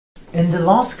In the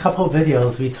last couple of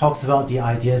videos, we talked about the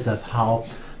ideas of how,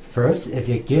 first, if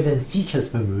you're given features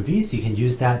for movies, you can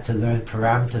use that to learn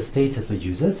parameters data for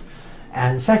users.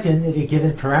 And second, if you're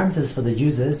given parameters for the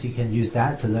users, you can use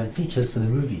that to learn features for the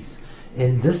movies.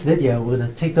 In this video, we're going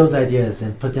to take those ideas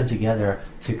and put them together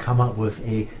to come up with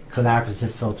a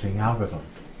collaborative filtering algorithm.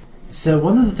 So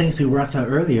one of the things we worked out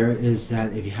earlier is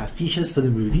that if you have features for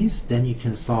the movies, then you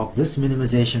can solve this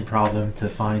minimization problem to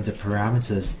find the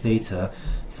parameters theta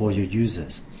for your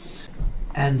users.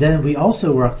 And then we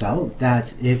also worked out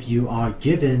that if you are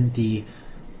given the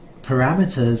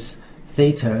parameters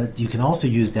theta, you can also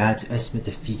use that to estimate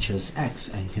the features x,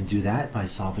 and you can do that by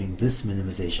solving this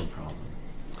minimization problem.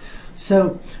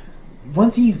 So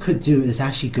one thing you could do is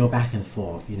actually go back and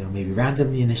forth, maybe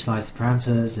randomly initialize the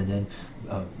parameters and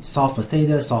then solve for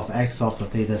theta, solve for x, solve for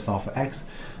theta, solve for x.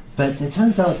 But it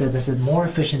turns out that there's a more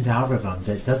efficient algorithm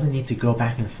that doesn't need to go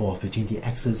back and forth between the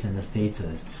x's and the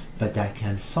thetas, but that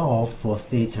can solve for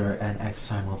theta and x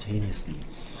simultaneously.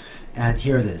 And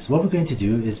here it is. What we're going to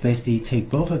do is basically take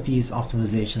both of these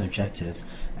optimization objectives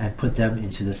and put them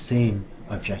into the same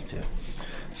objective.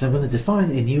 So I'm going to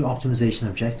define a new optimization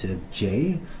objective,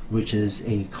 j, which is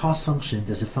a cost function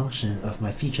that's a function of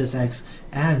my features x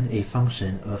and a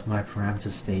function of my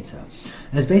parameters theta.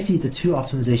 And it's basically the two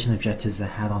optimization objectives I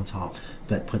had on top,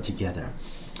 but put together.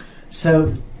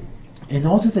 So in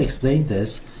order to explain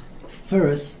this,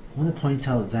 first I want to point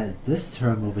out that this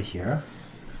term over here,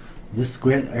 this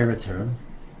squared error term,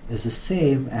 is the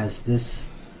same as this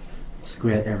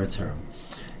squared error term.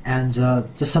 And the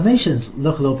summations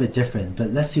look a little bit different,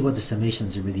 but let's see what the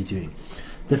summations are really doing.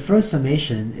 The first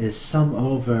summation is sum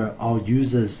over all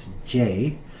users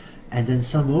j, and then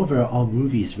sum over all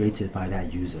movies rated by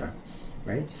that user,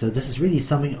 right? So this is really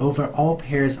summing over all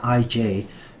pairs ij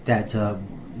that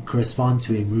correspond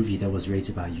to a movie that was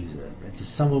rated by a user. It's a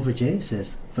sum over j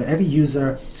says for every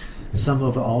user, sum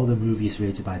over all the movies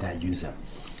rated by that user.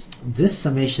 This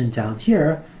summation down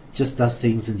here just does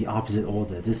things in the opposite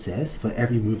order. This says for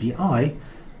every movie I,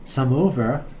 sum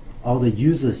over all the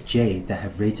users j that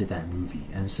have rated that movie.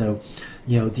 And so,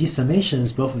 these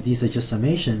summations, both of these are just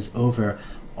summations over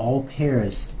all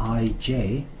pairs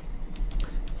ij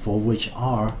for which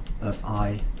r of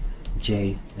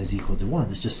ij is equal to 1.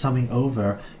 It's just summing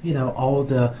over, all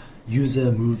the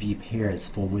user movie pairs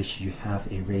for which you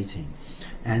have a rating.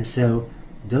 And so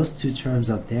those two terms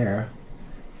up there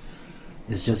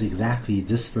is just exactly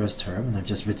this first term, and I've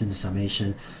just written the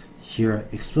summation here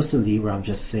explicitly where I'm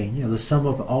just saying, the sum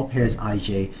of all pairs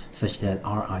ij such that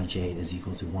rij is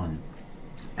equal to 1.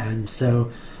 And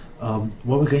so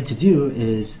what we're going to do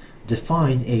is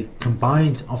define a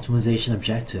combined optimization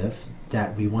objective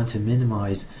that we want to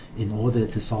minimize in order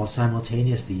to solve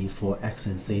simultaneously for x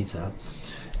and theta.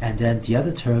 And then the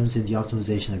other terms in the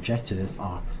optimization objective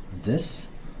are this,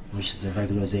 which is a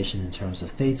regularization in terms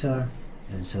of theta,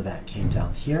 and so that came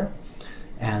down here.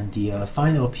 And the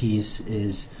final piece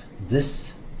is this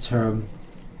term,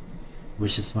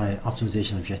 which is my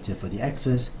optimization objective for the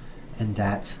x's, and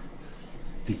that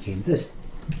became this.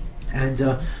 And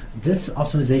this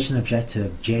optimization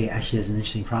objective, j, actually has an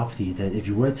interesting property that if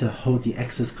you were to hold the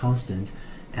x's constant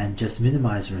and just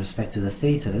minimize with respect to the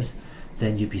thetas,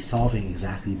 then you'd be solving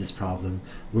exactly this problem.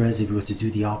 Whereas if you were to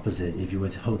do the opposite, if you were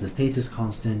to hold the thetas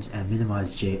constant and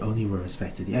minimize j only with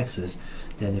respect to the x's,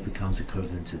 then it becomes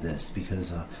equivalent to this,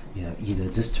 because either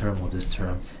this term or this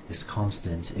term is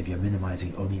constant if you're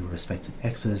minimizing only with respect to the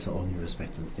x's or only with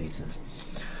respect to the thetas.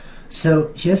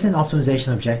 So here's an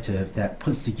optimization objective that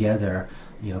puts together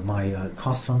my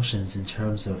cost functions in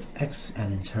terms of x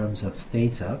and in terms of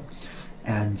theta.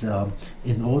 And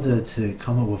in order to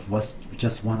come up with what's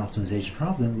just one optimization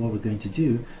problem, what we're going to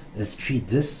do is treat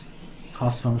this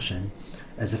cost function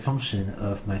as a function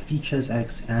of my features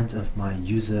x and of my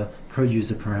per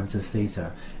user parameters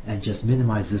theta, and just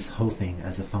minimize this whole thing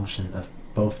as a function of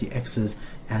both the x's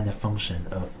and a function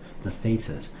of the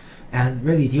thetas. And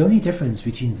really the only difference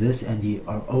between this and the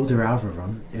older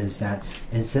algorithm is that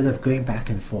instead of going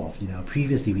back and forth,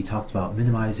 previously we talked about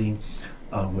minimizing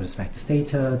with respect to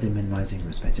theta, then minimizing with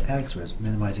respect to x,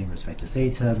 minimizing with respect to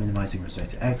theta, minimizing with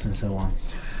respect to x, and so on.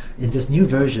 In this new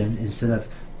version, instead of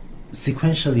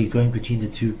sequentially going between the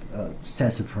two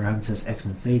sets of parameters x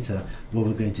and theta, what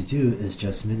we're going to do is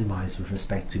just minimize with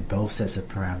respect to both sets of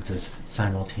parameters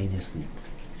simultaneously.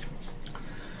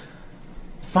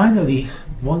 Finally,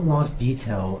 one last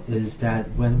detail is that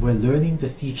when we're learning the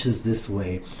features this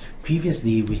way,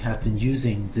 previously we have been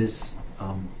using this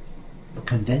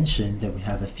convention that we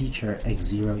have a feature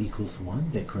x0 equals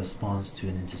 1 that corresponds to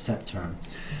an intercept term.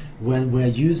 When we're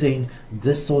using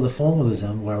this sort of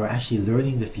formalism where we're actually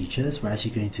learning the features, we're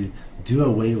actually going to do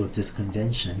away with this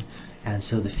convention, and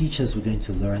so the features we're going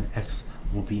to learn x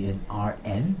will be in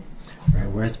Rn, right?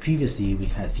 Whereas previously we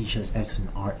had features x in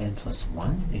Rn plus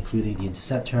 1, including the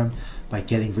intercept term. By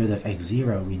getting rid of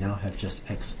x0, we now have just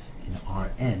x in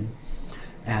Rn.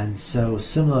 And so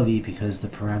similarly, because the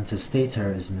parameter theta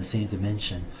is in the same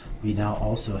dimension, we now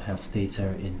also have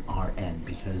theta in Rn,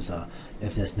 because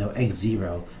if there's no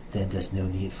x0, then there's no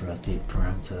need for a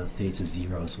parameter theta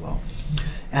 0 as well.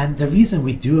 And the reason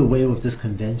we do away with this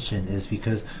convention is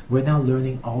because we're now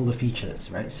learning all the features,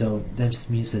 right? So this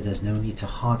means that there's no need to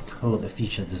hard code a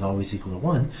feature that's always equal to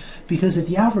 1, because if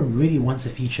the algorithm really wants a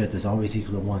feature that's always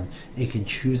equal to 1, it can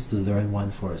choose to learn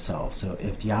one for itself. So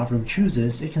if the algorithm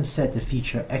chooses, it can set the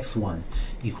feature x1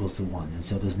 equals to 1, and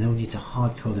so there's no need to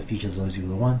hard code a feature that's always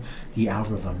equal to 1. The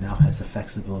algorithm now has the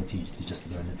flexibility to just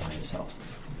learn it by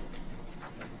itself.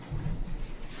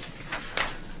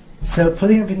 So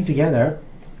putting everything together,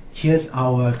 here's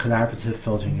our collaborative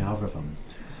filtering algorithm.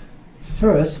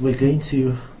 First, we're going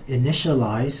to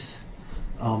initialize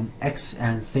x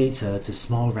and theta to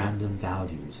small random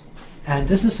values. And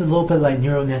this is a little bit like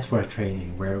neural network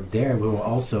training, where there we were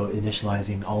also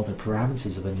initializing all the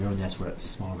parameters of a neural network to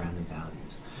small random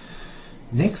values.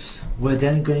 Next, we're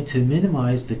then going to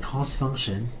minimize the cost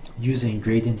function using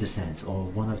gradient descent, or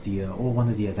one of the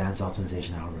advanced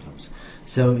optimization algorithms.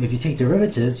 So if you take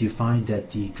derivatives, you find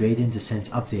that the gradient descent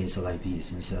updates are like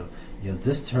these. And so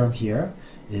this term here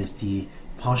is the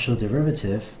partial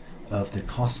derivative of the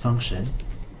cost function.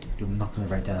 I'm not going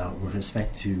to write that out with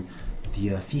respect to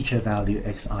the feature value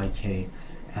xik,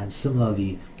 and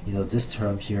similarly, this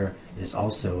term here is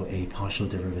also a partial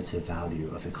derivative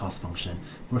value of the cost function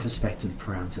with respect to the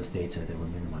parameter theta that we're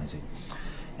minimizing.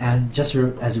 And just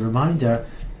as a reminder,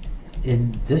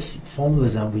 in this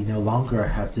formalism, we no longer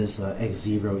have this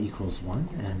x0 equals 1,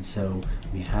 and so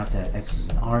we have that x is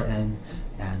in Rn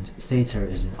and theta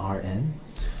is in Rn.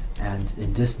 And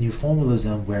in this new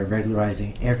formalism, we're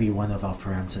regularizing every one of our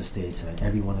parameters theta and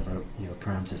every one of our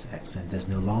parameters x, and there's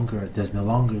no longer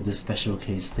this special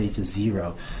case theta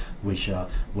 0, which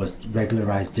was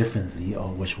regularized differently, or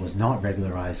which was not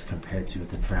regularized compared to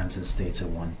the parameters theta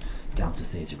 1 down to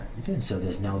theta. Okay, and so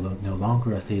there's now no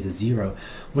longer a theta 0,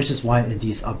 which is why in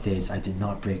these updates I did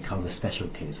not break out the special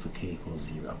case for k equals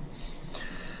 0.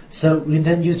 So we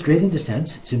then use gradient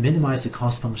descent to minimize the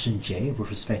cost function j with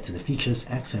respect to the features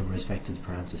x and with respect to the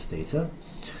parameters theta.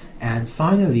 And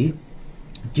finally,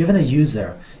 given a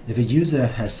user, if a user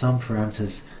has some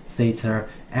parameters theta,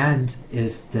 and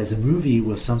if there's a movie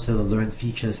with some sort of learned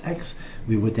features x,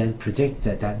 we would then predict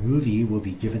that that movie will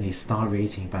be given a star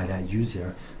rating by that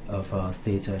user of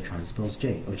theta transpose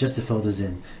j. Or just to fill this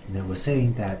in, we're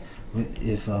saying that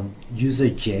if user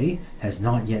j has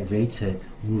not yet rated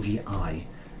movie I,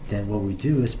 then what we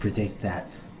do is predict that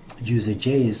user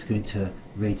j is going to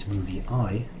rate movie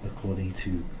I according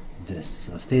to this.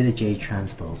 So theta j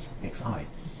transpose xi.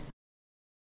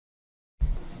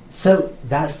 So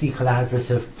that's the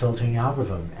collaborative filtering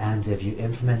algorithm, and if you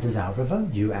implement this algorithm,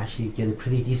 you actually get a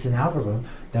pretty decent algorithm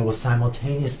that will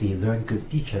simultaneously learn good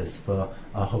features for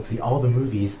hopefully all the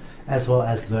movies, as well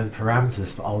as learn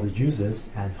parameters for all the users,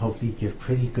 and hopefully give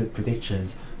pretty good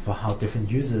predictions for how different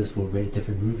users will rate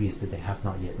different movies that they have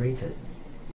not yet rated.